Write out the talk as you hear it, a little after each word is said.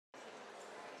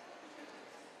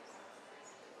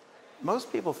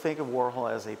Most people think of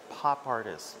Warhol as a pop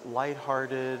artist,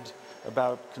 lighthearted,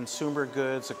 about consumer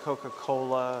goods, a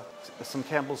Coca-Cola, some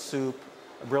Campbell's soup,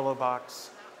 a Brillo box.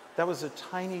 That was a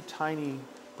tiny, tiny,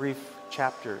 brief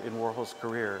chapter in Warhol's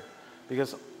career,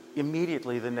 because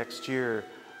immediately the next year,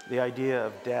 the idea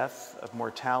of death, of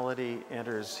mortality,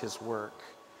 enters his work.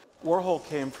 Warhol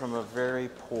came from a very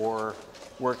poor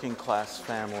working class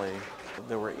family.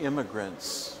 There were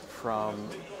immigrants from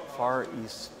far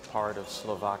east part of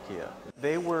Slovakia.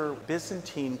 They were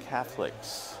Byzantine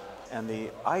Catholics, and the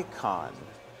icon,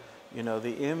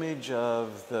 the image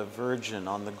of the Virgin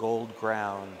on the gold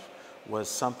ground was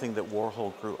something that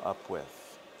Warhol grew up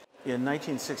with. In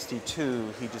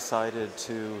 1962, he decided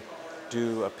to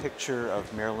do a picture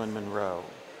of Marilyn Monroe,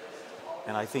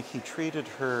 and I think he treated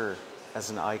her as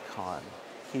an icon.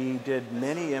 He did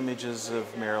many images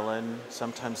of Marilyn,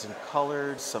 sometimes in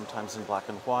color, sometimes in black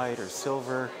and white or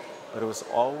silver, but it was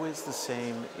always the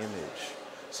same image,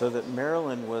 so that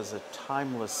Marilyn was a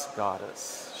timeless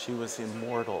goddess. She was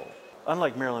immortal.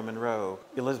 Unlike Marilyn Monroe,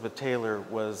 Elizabeth Taylor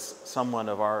was someone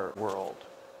of our world,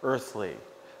 earthly,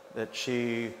 that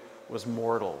she was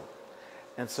mortal.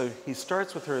 And so he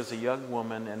starts with her as a young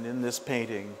woman, and in this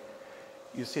painting,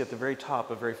 you see at the very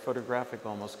top a very photographic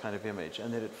almost kind of image,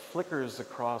 and then it flickers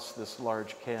across this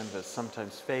large canvas,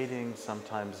 sometimes fading,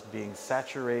 sometimes being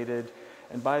saturated.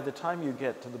 And by the time you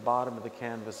get to the bottom of the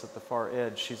canvas at the far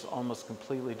edge, she's almost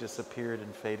completely disappeared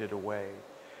and faded away.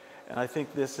 And I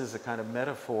think this is a kind of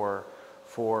metaphor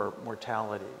for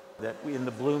mortality, that in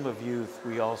the bloom of youth,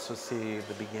 we also see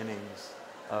the beginnings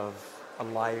of a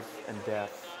life and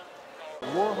death.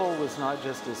 Warhol was not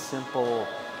just a simple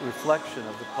reflection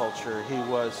of the culture, he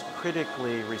was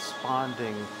critically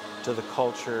responding to the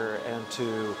culture and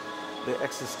to the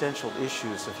existential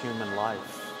issues of human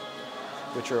life,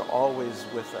 which are always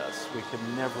with us. We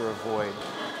can never avoid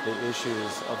the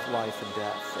issues of life and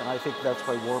death. And I think that's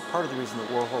why part of the reason that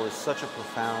Warhol is such a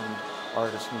profound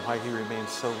artist and why he remains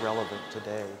so relevant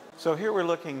today. So here we're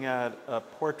looking at a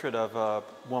portrait of a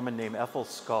woman named Ethel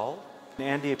Skull.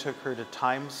 Andy took her to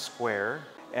Times Square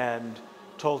and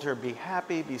told her, be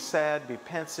happy, be sad, be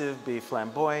pensive, be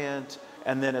flamboyant,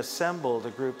 and then assembled a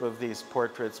group of these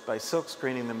portraits by silk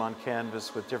screening them on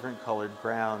canvas with different colored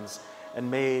grounds, and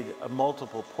made a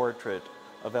multiple portrait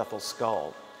of Ethel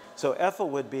Skull. So Ethel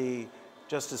would be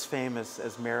just as famous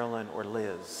as Marilyn or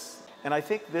Liz. And I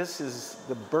think this is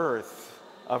the birth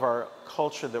of our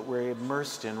culture that we're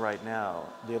immersed in right now.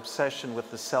 The obsession with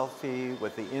the selfie,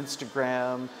 with the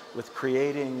Instagram, with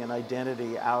creating an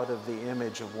identity out of the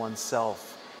image of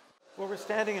oneself. Well, we're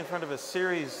standing in front of a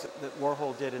series that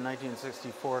Warhol did in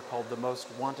 1964 called The Most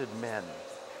Wanted Men.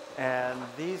 And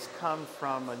these come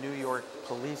from a New York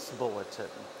police bulletin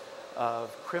of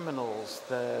criminals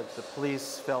that the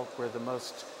police felt were the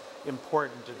most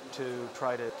important to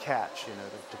try to catch,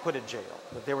 to put in jail,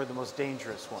 that they were the most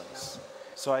dangerous ones.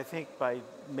 So I think by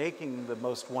making The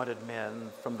Most Wanted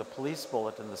Men from the police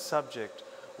bulletin the subject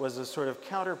was a sort of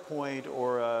counterpoint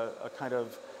or a kind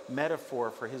of metaphor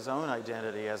for his own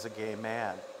identity as a gay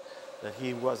man, that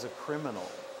he was a criminal,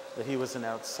 that he was an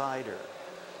outsider.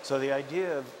 So the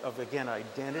idea of again,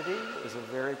 identity is a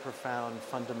very profound,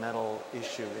 fundamental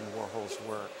issue in Warhol's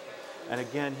work. And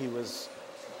again, he was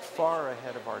far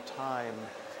ahead of our time,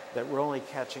 that we're only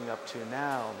catching up to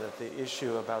now, that the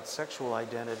issue about sexual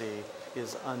identity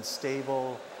is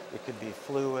unstable, it could be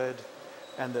fluid,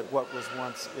 and that what was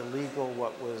once illegal,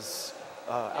 what was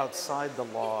outside the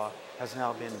law, has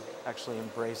now been actually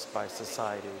embraced by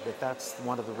society. That that's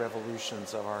one of the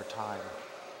revolutions of our time.